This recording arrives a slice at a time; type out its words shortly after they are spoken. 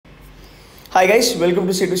Hi guys, welcome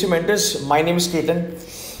to C2C Mentors. My name is Ketan.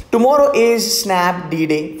 Tomorrow is Snap D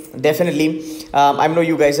Day. Definitely, I know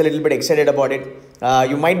you guys are a little bit excited about it.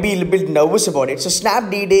 You might be a little bit nervous about it. So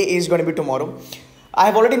Snap D Day is going to be tomorrow. I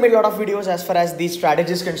have already made a lot of videos as far as the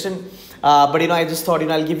strategy is concerned, but I just thought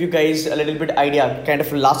I'll give you guys a little bit idea, kind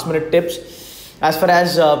of last minute tips as far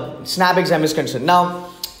as Snap exam is concerned. Now,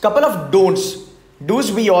 couple of don'ts.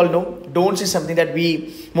 Do's we all know. Don'ts is something that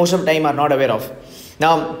we most of the time are not aware of.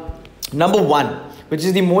 Now, number one, which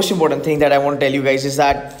is the most important thing that I want to tell you guys, is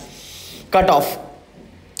that cutoff.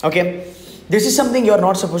 Okay, this is something you're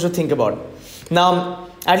not supposed to think about. Now,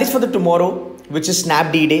 at least for the tomorrow, which is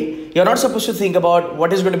Snap D Day, you're not supposed to think about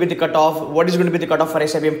what is going to be the cutoff, what is going to be the cutoff for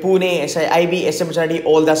SIBM Pune, SIIB, SMHRD,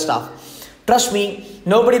 all that stuff. Trust me,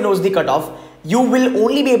 nobody knows the cutoff. You will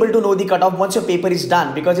only be able to know the cutoff once your paper is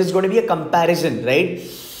done, because it's going to be a comparison, right?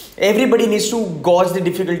 Everybody needs to gauge the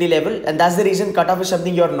difficulty level, and that's the reason cutoff is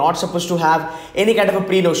something you're not supposed to have any kind of a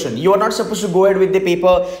pre-notion. You are not supposed to go ahead with the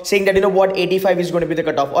paper saying that 85 is going to be the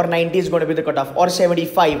cutoff, or 90 is going to be the cutoff, or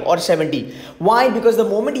 75 or 70. Why? Because the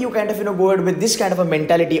moment you kind of go ahead with this kind of a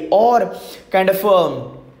mentality or kind of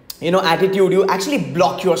attitude, you actually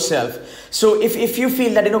block yourself. So if you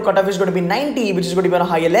feel that cutoff is going to be 90, which is going to be on a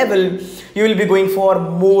higher level, you will be going for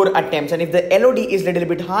more attempts, and if the LOD is a little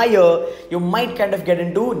bit higher, you might kind of get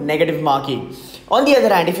into negative marking. On the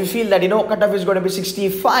other hand, if you feel that cutoff is going to be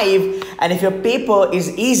 65, and if your paper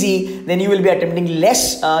is easy, then you will be attempting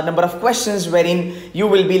less number of questions, wherein you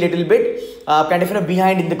will be a little bit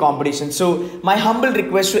behind in the competition. So my humble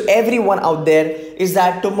request to everyone out there is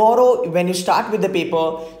that tomorrow when you start with the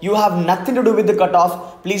paper, you have nothing to do with the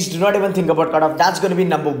cutoff. Please do not even think about cutoff. That's going to be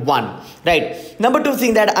number one, right? Number two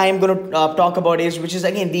thing that I am going to talk about is, which is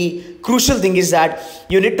again the crucial thing, is that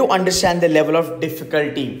you need to understand the level of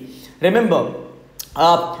difficulty. Remember,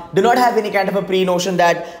 do not have any kind of a pre-notion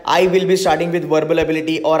that I will be starting with verbal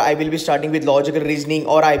ability, or I will be starting with logical reasoning,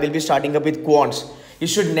 or I will be starting up with quants. You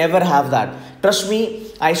should never have that. Trust me,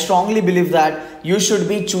 I strongly believe that you should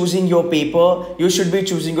be choosing your paper, you should be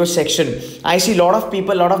choosing your section. I see a lot of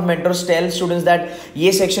people, lot of mentors tell students that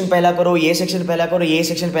ये section पहला करो, ये section पहला करो, ये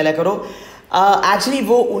section पहला करो. Actually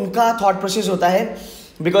वो उनका thought process होता है,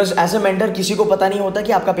 बिकॉज एज अ मेंटर किसी को पता नहीं होता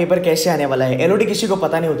कि आपका पेपर कैसे आने वाला है, एलओडी किसी को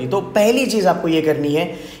पता नहीं होती. तो पहली चीज आपको ये करनी है,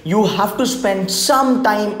 you have to spend some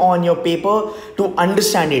time on your paper two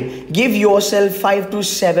understand it. Give yourself 5 to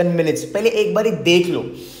 7 minutes. पहले एक बार देख लो.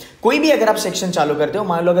 कोई भी अगर आप सेक्शन चालू करते हो,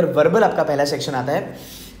 मान लो अगर वर्बल आपका पहला सेक्शन आता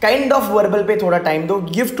है, काइंड ऑफ वर्बल पे थोड़ा टाइम दो.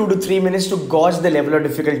 Give 2 to 3 minutes to gauge the level of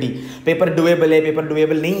difficulty. Paper doable है, पेपर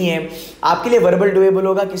डुएबल नहीं है, आपके लिए वर्बल डुएबल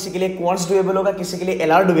होगा, किसी के लिए क्वांट्स डुएबल होगा, किसी के लिए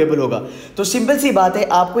एलआर डुएबल होगा. तो सिंपल सी बात है,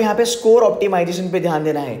 आपको यहाँ पे स्कोर ऑप्टिमाइजेशन पे ध्यान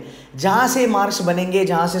देना है. जहां से मार्क्स बनेंगे,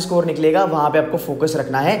 जहां से स्कोर निकलेगा, वहां पे आपको फोकस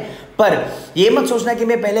रखना है. पर ये मत सोचना कि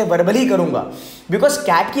मैं पहले वर्बल ही करूंगा, बिकॉज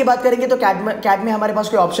कैट की बात करेंगे तो कैट में हमारे पास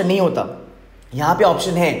कोई ऑप्शन नहीं होता. यहाँ पे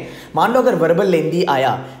ऑप्शन है. मान लो अगर वर्बल लेंदी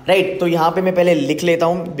आया, राइट, तो यहाँ पे मैं पहले लिख लेता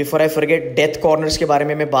हूँ before I forget. Death corners के बारे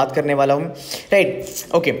में मैं बात करने वाला हूँ, राइट.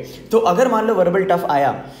 ओके, तो अगर मान लो वर्बल टफ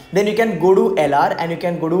आया, then you can go to LR and you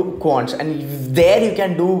can go to quants, and there you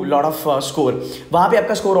can do lot off score. वहाँ पे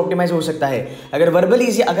आपका स्कोर ऑप्टिमाइज हो सकता है. अगर वर्बल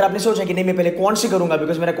इजी, अगर आपने सोचा कि नहीं मैं पहले क्वांट्स ही करूंगा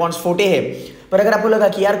बिकॉज मेरा क्वांट्स 40 है, पर अगर आपको लगा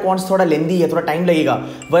कि यार क्वांट्स थोड़ा लेंदी है, थोड़ा टाइम लगेगा,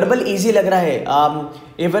 वर्बल ईजी लग रहा है,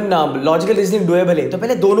 इवन लॉजिकल रीजनिंग डुएबल है, तो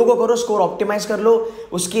पहले दोनों को करो, स्कोर ऑप्टिमाइज कर लो,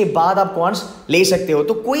 उसके बाद आप क्वांट्स ले सकते हो.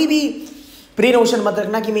 तो कोई भी प्री नोशन मत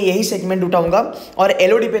रखना कि मैं यही सेगमेंट उठाऊंगा, और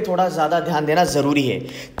एलओडी पे थोड़ा ज्यादा ध्यान देना जरूरी है.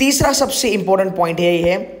 तीसरा सबसे इंपॉर्टेंट पॉइंट ये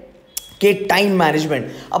है कि टाइम मैनेजमेंट.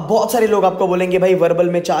 अब बहुत सारे लोग आपको बोलेंगे भाई वर्बल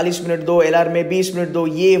में 40 मिनट दो, एलआर में 20 मिनट दो,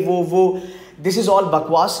 ये वो. दिस इज ऑल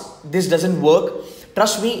बकवास. This doesn't work.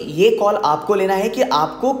 Trust me, ये कॉल आपको लेना है कि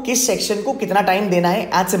आपको किस सेक्शन को कितना टाइम देना है.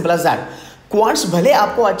 As simple as that. Quants भले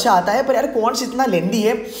आपको अच्छा आता है, पर यार क्वांट्स इतना लेंदी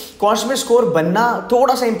है, क्वांट्स में स्कोर बनना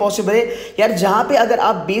थोड़ा सा इंपॉसिबल है यार. जहां पे अगर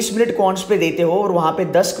आप 20 मिनट क्वांट्स पे देते हो और वहां पे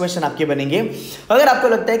 10 क्वेश्चन आपके बनेंगे, अगर आपको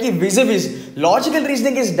लगता है कि Vij logical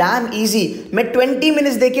reasoning is damn easy, मैं 20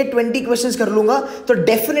 मिनट्स देके 20 क्वेश्चंस कर लूंगा, तो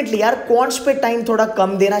डेफिनेटली यार क्वांट्स पे टाइम थोड़ा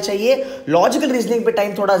कम देना चाहिए. लॉजिकल रीजनिंग पे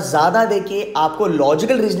टाइम थोड़ा ज्यादा देके आपको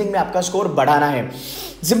लॉजिकल रीजनिंग में आपका स्कोर बढ़ाना है.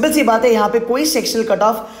 सिंपल सी बात है, यहाँ पे कोई सेक्शनल कट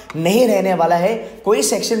ऑफ नहीं रहने वाला है, कोई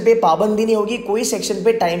सेक्शन पे पाबंदी नहीं होगी, कोई सेक्शन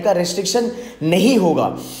पे टाइम का रेस्ट्रिक्शन नहीं होगा.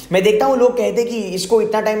 मैं देखता हूँ लोग कहते हैं कि इसको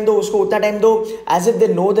इतना टाइम दो, उसको उतना टाइम दो, as if they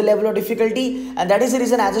know the level of difficulty, and that is the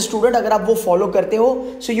reason as a student अगर आप वो फॉलो करते हो,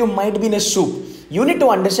 so you might be in a soup. You need to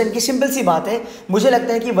understand कि सिंपल सी बात है, मुझे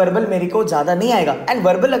लगता है कि वर्बल मेरे को ज्यादा नहीं आएगा, एंड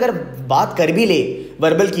वर्बल अगर बात कर भी ले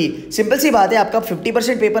वर्बल की, सिंपल सी बात है, आपका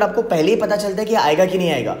 50% पेपर आपको पहले ही पता चलता है कि आएगा कि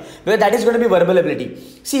नहीं आएगा, because that is going to be verbal ability.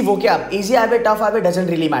 सी वो क्या इजी आवे टफ आवे डजंट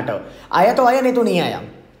रियली मैटर. आया तो आया, नहीं तो नहीं आया.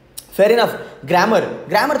 Fair enough.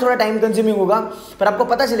 ग्रामर थोड़ा टाइम कंज्यूमिंग होगा, पर आपको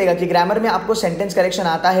पता चलेगा कि ग्रामर में आपको सेंटेंस करेक्शन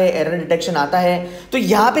आता है, एरर डिटेक्शन आता है, तो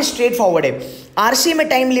यहाँ पे स्ट्रेट फॉरवर्ड है। आरसी में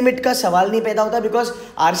टाइम लिमिट का सवाल नहीं पैदा होता, बिकॉज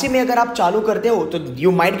आरसी में अगर आप चालू करते हो तो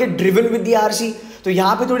you might get driven with the RC, तो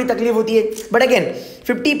यहाँ पे थोड़ी तकलीफ होती है। बट अगेन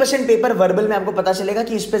 50% पेपर वर्बल में आपको पता चलेगा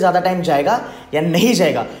कि इस पे ज़्यादा टाइम जाएगा या नहीं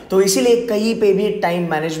जाएगा, तो इसीलिए कहीं पे भी टाइम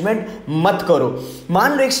मैनेजमेंट मत करो।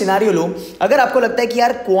 मान लो एक सिनारियो लो, अगर आपको लगता है कि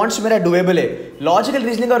यार क्वांट्स मेरा डुएबल है, लॉजिकल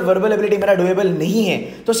रीजनिंग और वर्बल एबिलिटी मेरा डुएबल नहीं है,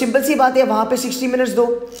 तो सिंपल सी बात है वहाँ पे 60 मिनट्स दो,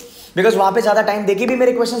 बिकॉज वहाँ पे ज़्यादा टाइम देके भी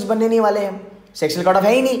मेरे क्वेश्चन बनने नहीं वाले हैं, सेक्शनल कट ऑफ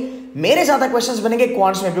है ही नहीं, मेरे ज़्यादा क्वेश्चंस बनेंगे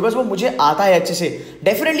क्वांट्स में, बिकॉज वो मुझे आता है अच्छे से।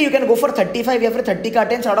 Definitely you can go for 35 या फिर 30 का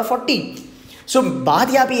अटेम्प्ट आउट ऑफ 40। सो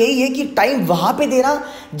बात यहाँ पे यही है कि टाइम वहां पे देना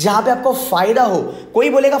जहां पे आपको फायदा हो। कोई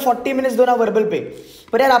बोलेगा 40 मिनट्स दो ना वर्बल पे,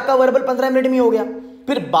 पर यार आपका वर्बल 15 मिनट में हो गया,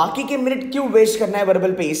 फिर बाकी के मिनट क्यों वेस्ट करना है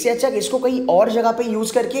वर्बल पे? इससे अच्छा कि इसको कहीं और जगह पे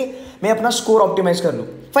यूज करके मैं अपना स्कोर ऑप्टिमाइज कर लूं।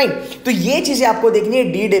 फाइन, तो ये चीजें आपको देखनी है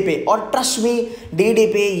डी डे पे, और ट्रस्ट मी डी डे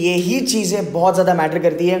पे यही चीजें बहुत ज्यादा मैटर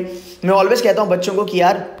करती है। मैं ऑलवेज कहता हूं बच्चों को कि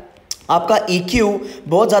यार आपका EQ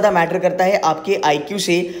बहुत ज़्यादा मैटर करता है आपके IQ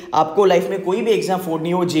से। आपको लाइफ में कोई भी एग्जाम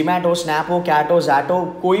फोड़नी हो, जीमैट हो, स्नैप हो, कैट हो, जैट हो,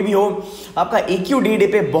 कोई भी हो, आपका EQ डी डे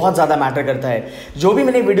पे बहुत ज़्यादा मैटर करता है। जो भी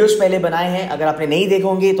मैंने वीडियोस पहले बनाए हैं, अगर आपने नहीं देखे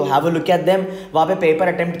होंगे तो have a look at them. वहाँ पे पेपर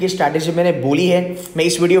अटेम्प्ट की स्ट्रैटेजी मैंने बोली है, मैं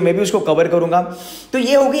इस वीडियो में भी उसको कवर करूँगा। तो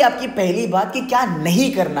ये होगी आपकी पहली बात कि क्या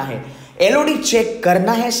नहीं करना है। LOD चेक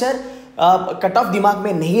करना है सर, कट ऑफ दिमाग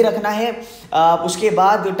में नहीं रखना है। उसके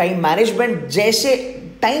बाद टाइम मैनेजमेंट, जैसे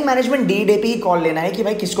टाइम मैनेजमेंट डी डे पे ही कॉल लेना है कि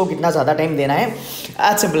भाई किसको कितना ज़्यादा टाइम देना है,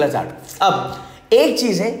 एज सिंपल एज दैट। अब एक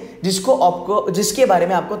चीज़ है जिसके बारे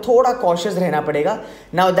में आपको थोड़ा कॉशियस रहना पड़ेगा।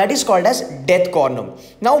 Now that is called as death corner.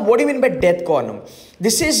 Now what do you mean by death corner?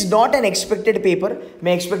 This is not an expected paper.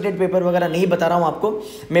 मैं एक्सपेक्टेड पेपर वगैरह नहीं बता रहा हूँ आपको,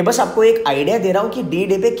 मैं बस आपको एक आइडिया दे रहा हूँ कि डी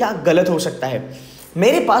डे पे क्या गलत हो सकता है।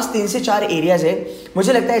 मेरे पास 3 से 4 एरियाज है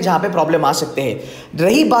मुझे लगता है जहाँ पे प्रॉब्लम आ सकते हैं।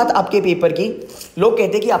 रही बात आपके पेपर की, लोग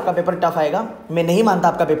कहते हैं कि आपका पेपर टफ आएगा, मैं नहीं मानता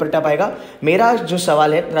आपका पेपर टफ आएगा। मेरा जो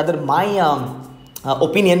सवाल है, rather my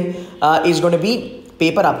opinion is going to be,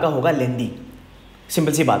 paper आपका होगा लेंदी।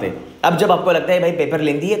 सिंपल सी बात है। अब जब आपको लगता है भाई पेपर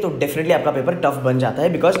लेंदी है, तो डेफिनेटली आपका पेपर टफ बन जाता है,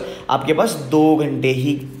 बिकॉज आपके पास 2 घंटे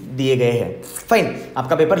ही दिए गए हैं। फाइन,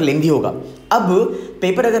 आपका पेपर लेंदी होगा। अब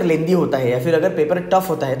पेपर अगर लेंदी होता है या फिर अगर पेपर टफ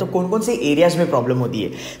होता है, तो कौन कौन से एरियाज में प्रॉब्लम होती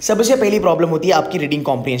है? सबसे पहली प्रॉब्लम होती है आपकी रीडिंग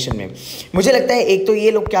कॉम्प्रिहेंशन में। मुझे लगता है एक तो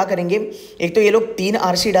ये लोग क्या करेंगे, एक तो ये लोग 3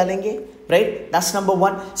 RC डालेंगे, right, that's number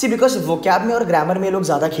 1। C because vocab में और ग्रामर में लोग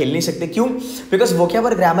ज़्यादा खेल नहीं सकते। क्यों? बिकॉज वोकैब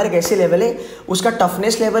और ग्रामर एक ऐसे लेवल है, उसका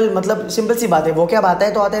टफनेस लेवल, मतलब सिंपल सी बात है, वोकैब आता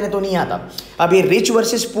है तो आता है, नहीं तो नहीं आता। अब ये रिच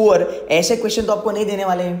वर्सेस पुअर, ऐसे क्वेश्चन तो आपको नहीं देने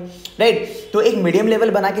वाले हैं, राइट। तो एक मीडियम लेवल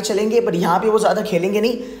बना के चलेंगे, पर यहाँ पे वो ज़्यादा खेलेंगे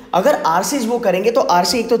नहीं। अगर RCs वो करेंगे तो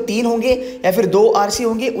RC एक तो 3 होंगे या फिर 2 RC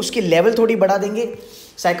होंगे, उसकी लेवल थोड़ी बढ़ा देंगे,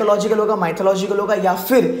 साइकोलॉजिकल होगा, माइथोलॉजिकल होगा, या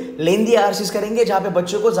फिर लेंदी RCs करेंगे जहाँ पे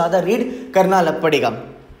बच्चों को ज़्यादा रीड करना अलग पड़ेगा।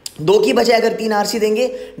 2 की बजाय अगर 3 RC देंगे,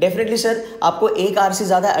 डेफिनेटली सर आपको 1 RC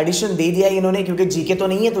ज़्यादा एडिशन दे दिया इन्होंने, क्योंकि जीके तो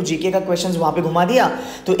नहीं है, तो जीके का क्वेश्चंस वहाँ पे घुमा दिया,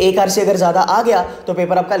 तो 1 RC अगर ज़्यादा आ गया तो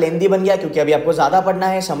पेपर आपका लेंदी बन गया, क्योंकि अभी आपको ज़्यादा पढ़ना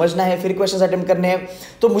है, समझना है, फिर क्वेश्चंस अटेम्प्ट करने हैं।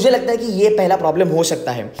 तो मुझे लगता है कि ये पहला प्रॉब्लम हो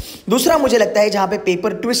सकता है। दूसरा मुझे लगता है जहाँ पे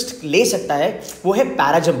पेपर ट्विस्ट ले सकता है, वो है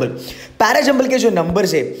पैराजंबल। पैराजंबल के जो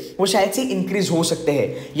नंबर्स है वो शायद से इंक्रीज हो सकते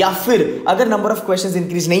हैं, या फिर अगर नंबर ऑफ क्वेश्चंस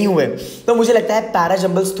इंक्रीज नहीं हुए तो मुझे लगता है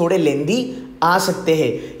पैराजंबल्स थोड़े लेंदी आ सकते हैं।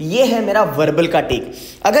 ये है मेरा वर्बल का टेक।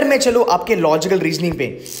 अगर मैं चलो आपके लॉजिकल रीजनिंग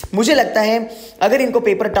पे, मुझे लगता है अगर इनको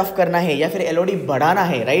पेपर टफ करना है या फिर LOD बढ़ाना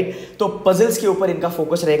है, राइट, तो पजल्स के ऊपर इनका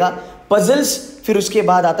फोकस रहेगा। पजल्स, फिर उसके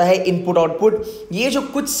बाद आता है इनपुट आउटपुट। ये जो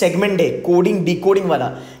कुछ सेगमेंट है कोडिंग डिकोडिंग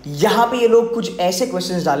वाला, यहाँ पे ये लोग कुछ ऐसे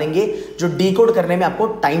क्वेश्चंस डालेंगे जो डिकोड करने में आपको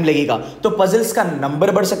टाइम लगेगा, तो पजल्स का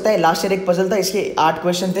नंबर बढ़ सकता है। लास्ट ईयर एक पजल था, इसके 8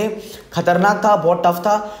 क्वेश्चन थे, खतरनाक था, बहुत टफ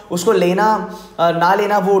था। उसको लेना ना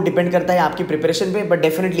लेना वो डिपेंड करता है आपकी प्रिपरेशन पे, but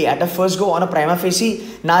definitely at a first go on a prima facie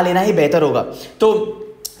ना लेना ही बेहतर होगा। तो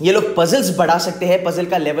ये लोग पजल्स बढ़ा सकते हैं, पजल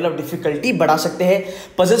का लेवल ऑफ डिफिकल्टी बढ़ा सकते हैं,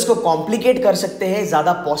 पजल्स को कॉम्प्लिकेट कर सकते हैं,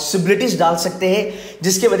 ज़्यादा पॉसिबिलिटीज डाल सकते हैं,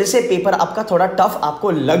 जिसकी वजह से पेपर आपका थोड़ा टफ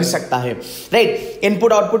आपको लग सकता है, राइट।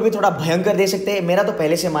 इनपुट आउटपुट भी थोड़ा भयंकर दे सकते हैं। मेरा तो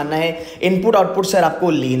पहले से मानना है इनपुट आउटपुट सर आपको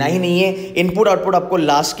लेना ही नहीं है। इनपुट आउटपुट आपको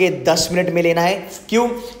लास्ट के 10 मिनट में लेना है। क्यों?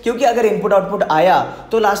 क्योंकि अगर इनपुट आउटपुट आया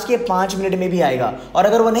तो लास्ट के 5 मिनट में भी आएगा, और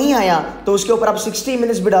अगर वो नहीं आया तो उसके ऊपर आप 60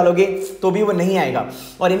 मिनट्स भी डालोगे तो भी वो नहीं आएगा।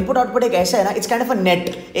 और इनपुट आउटपुट एक ऐसा है ना, it's kind of a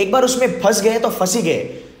net, एक बार उसमें फंस गए तो फंस ही गए,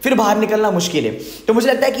 फिर बाहर निकलना मुश्किल है। तो मुझे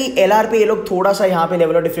लगता है कि LR पे ये लोग थोड़ा सा यहाँ पे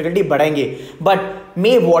लेवल ऑफ डिफिकल्टी बढ़ाएंगे, but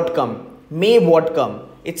may what come,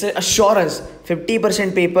 it's assurance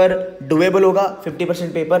 50% paper doable होगा,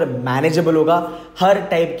 50% पेपर मैनेजेबल होगा हर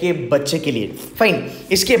टाइप के बच्चे के लिए। फाइन,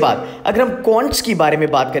 इसके बाद अगर हम क्वांट्स की बारे में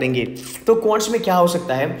बात करेंगे तो क्वांट्स में क्या हो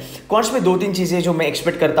सकता है। क्वांट्स में 2-3 चीज़ें जो मैं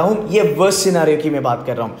एक्सपेक्ट करता हूँ, ये वर्स्ट सिनारियो की मैं बात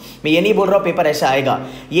कर रहा हूँ। मैं ये नहीं बोल रहा हूँ पेपर ऐसा आएगा,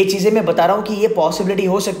 ये चीज़ें मैं बता रहा हूँ कि ये पॉसिबिलिटी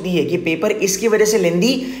हो सकती है कि पेपर इसकी वजह से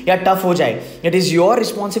लेंदी या टफ हो जाए। इट इज़ योर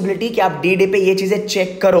रिस्पॉन्सिबिलिटी कि आप डी पे ये चीज़ें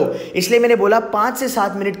चेक करो। इसलिए मैंने बोला 5 से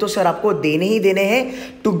 7 मिनट तो सर आपको देने ही देने हैं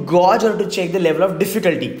टू गॉज और to check the level of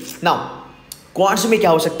difficulty. Now quants में क्या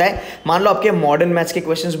हो सकता है, मान लो आपके मॉडर्न मैथ्स के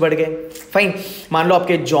क्वेश्चंस बढ़ गए, फाइन, मान लो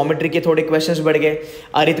आपके ज्योमेट्री के थोड़े क्वेश्चंस बढ़ गए,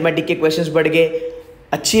 अरिथमेटिक के क्वेश्चंस बढ़ गए,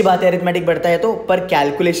 अच्छी बात है अरिथमेटिक बढ़ता है तो, पर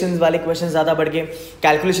कैलकुलेशंस वाले क्वेश्चन ज़्यादा बढ़ गए,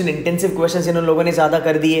 कैलकुलेशन इंटेंसिव क्वेश्चंस इन लोगों ने ज़्यादा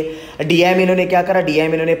कर दिए। डीआई में इन्होंने क्या करा, डीआई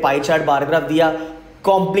में इन्होंने पाई चार्ट बार ग्राफ दिया,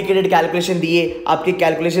 कॉम्प्लिकेटेड कैलकुलेशन दिए, आपके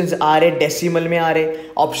कैलकुलेशंस आ रहे डेसिमल में आ रहे,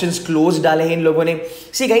 ऑप्शंस क्लोज डाले हैं इन लोगों ने।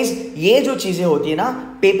 सी गाइस, ये जो चीज़ें होती है ना,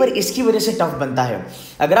 पेपर इसकी वजह से टफ बनता है।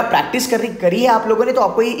 अगर आप प्रैक्टिस करी है आप लोगों ने तो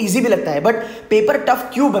आपको ये इजी भी लगता है, बट पेपर टफ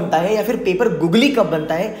क्यों बनता है या फिर पेपर गुगली कब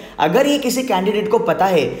बनता है, अगर ये किसी कैंडिडेट को पता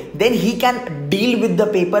है then he can deal with the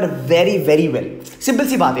paper very very well. Simple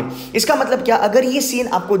सी बात है। इसका मतलब क्या, अगर ये सीन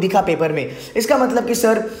आपको दिखा पेपर में, इसका मतलब कि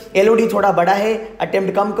सर एलओडी थोड़ा बड़ा है,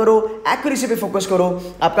 अटेम्प्ट कम करो, एक्यूरेसी पे फोकस करो,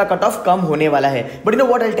 आपका कट ऑफ कम होने वाला है। But you know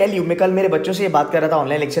what I tell you, मैं कल मेरे बच्चों से ये बात कर रहा था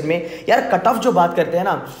ऑनलाइन लेक्चर में, यार कट ऑफ जो बात करते हैं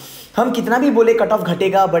ना, हम कितना भी बोले कट ऑफ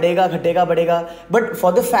घटेगा बढ़ेगा घटेगा बढ़ेगा, बट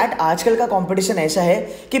फॉर द फैक्ट आजकल का कंपटीशन ऐसा है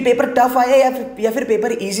कि पेपर टफ आए या फिर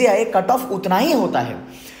पेपर इजी आए, कट ऑफ उतना ही होता है।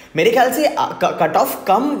 मेरे ख्याल से कट ऑफ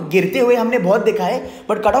कम गिरते हुए हमने बहुत देखा है,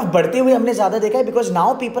 बट कट ऑफ बढ़ते हुए हमने ज़्यादा देखा है, because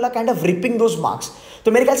now people are kind of ripping those marks.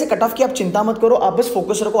 तो मेरे ख्याल से कट ऑफ की आप चिंता मत करो, आप बस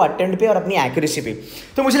फोकस रखो अटेम्प्ट पे और अपनी एक्यूरेसी पे।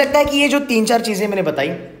 तो मुझे लगता है कि ये जो 3-4 चीज़ें मैंने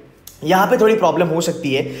बताई, यहाँ पे थोड़ी प्रॉब्लम हो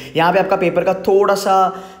सकती है, यहाँ पे आपका पेपर का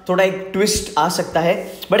थोड़ा एक ट्विस्ट आ सकता है।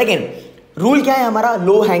 बट अगेन रूल क्या है हमारा,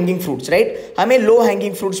 लो हैंगिंग फ्रूट्स, राइट। हमें लो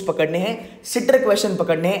हैंगिंग फ्रूट्स पकड़ने हैं, सिटर क्वेश्चन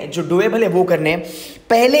पकड़ने हैं, जो डुएबल है वो करने हैं।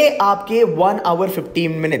 पहले आपके 1 आवर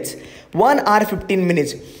 15 मिनट्स, 1 आवर 15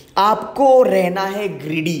 मिनट्स आपको रहना है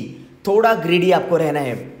ग्रीडी, थोड़ा ग्रीडी आपको रहना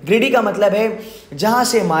है। ग्रीडी का मतलब है जहाँ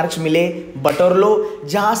से मार्क्स मिले बटोर लो,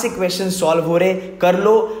 जहाँ से क्वेश्चन सॉल्व हो रहे कर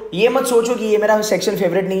लो। ये मत सोचो कि ये मेरा सेक्शन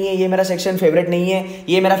फेवरेट नहीं है, ये मेरा सेक्शन फेवरेट नहीं है,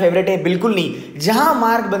 ये मेरा फेवरेट है, बिल्कुल नहीं। जहाँ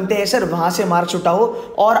मार्क बनते हैं सर वहाँ से मार्क्स उठाओ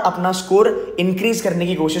और अपना स्कोर इंक्रीज करने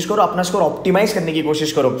की कोशिश करो, अपना स्कोर ऑप्टिमाइज करने की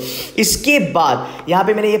कोशिश करो। इसके बाद यहाँ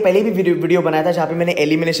पे मैंने ये पहले भी वीडियो बनाया था जहाँ पे मैंने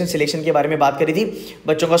एलिमिनेशन सिलेक्शन के बारे में बात करी थी,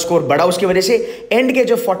 बच्चों का स्कोर बढ़ा उसकी वजह से। एंड के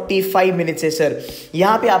जो 45 मिनट्स है सर,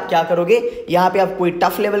 यहाँ पे आप क्या करोगे, यहाँ पे आप कोई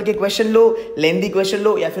टफ लेवल के क्वेश्चन लो, लेंदी क्वेश्चन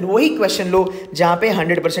लो, या फिर वही क्वेश्चन लो जहां पे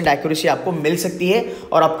 100% एक्यूरेसी आपको मिल सकती है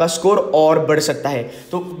और आपका स्कोर और बढ़ सकता है।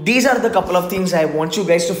 तो these are the couple of things I want you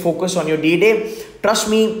guys to focus on your D day. Trust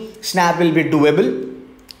me, snap will be doable,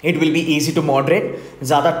 it will be easy to moderate,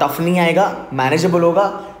 ज़्यादा टफ नहीं आएगा, मैनेजेबल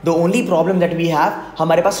होगा। The only problem that we have,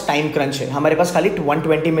 हमारे पास time crunch है, हमारे पास खाली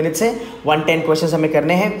 120 minutes है, 110 question हमें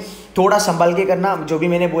करने हैं। थोड़ा संभाल के करना, जो भी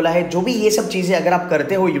मैंने बोला है, जो भी ये सब चीज़ें अगर आप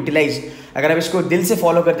करते हो यूटिलाइज, अगर आप इसको दिल से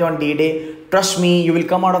फॉलो करते हो on D day, trust me you will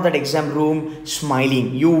come out of that exam room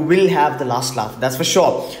smiling, you will have the last laugh, that's for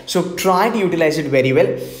sure. So try to utilise it very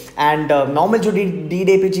well. And normal जो D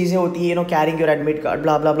day पे चीज़ें होती है, you know carrying your admit card,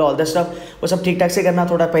 blah blah blah all that stuff, वो सब ठीक ठाक से करना,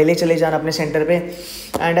 थोड़ा पहले चले जाना अपने सेंटर पे।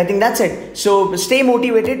 And I think that's it. So stay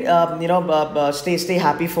motivated, you know stay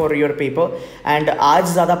happy for your paper, and आज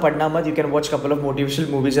ज़्यादा पढ़ना मत, you can watch couple of motivational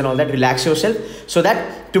movies and all that, relax yourself so that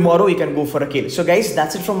tomorrow you can go for a kill. So guys,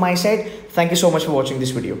 that's it from my side. Thank you so much for watching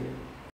this video.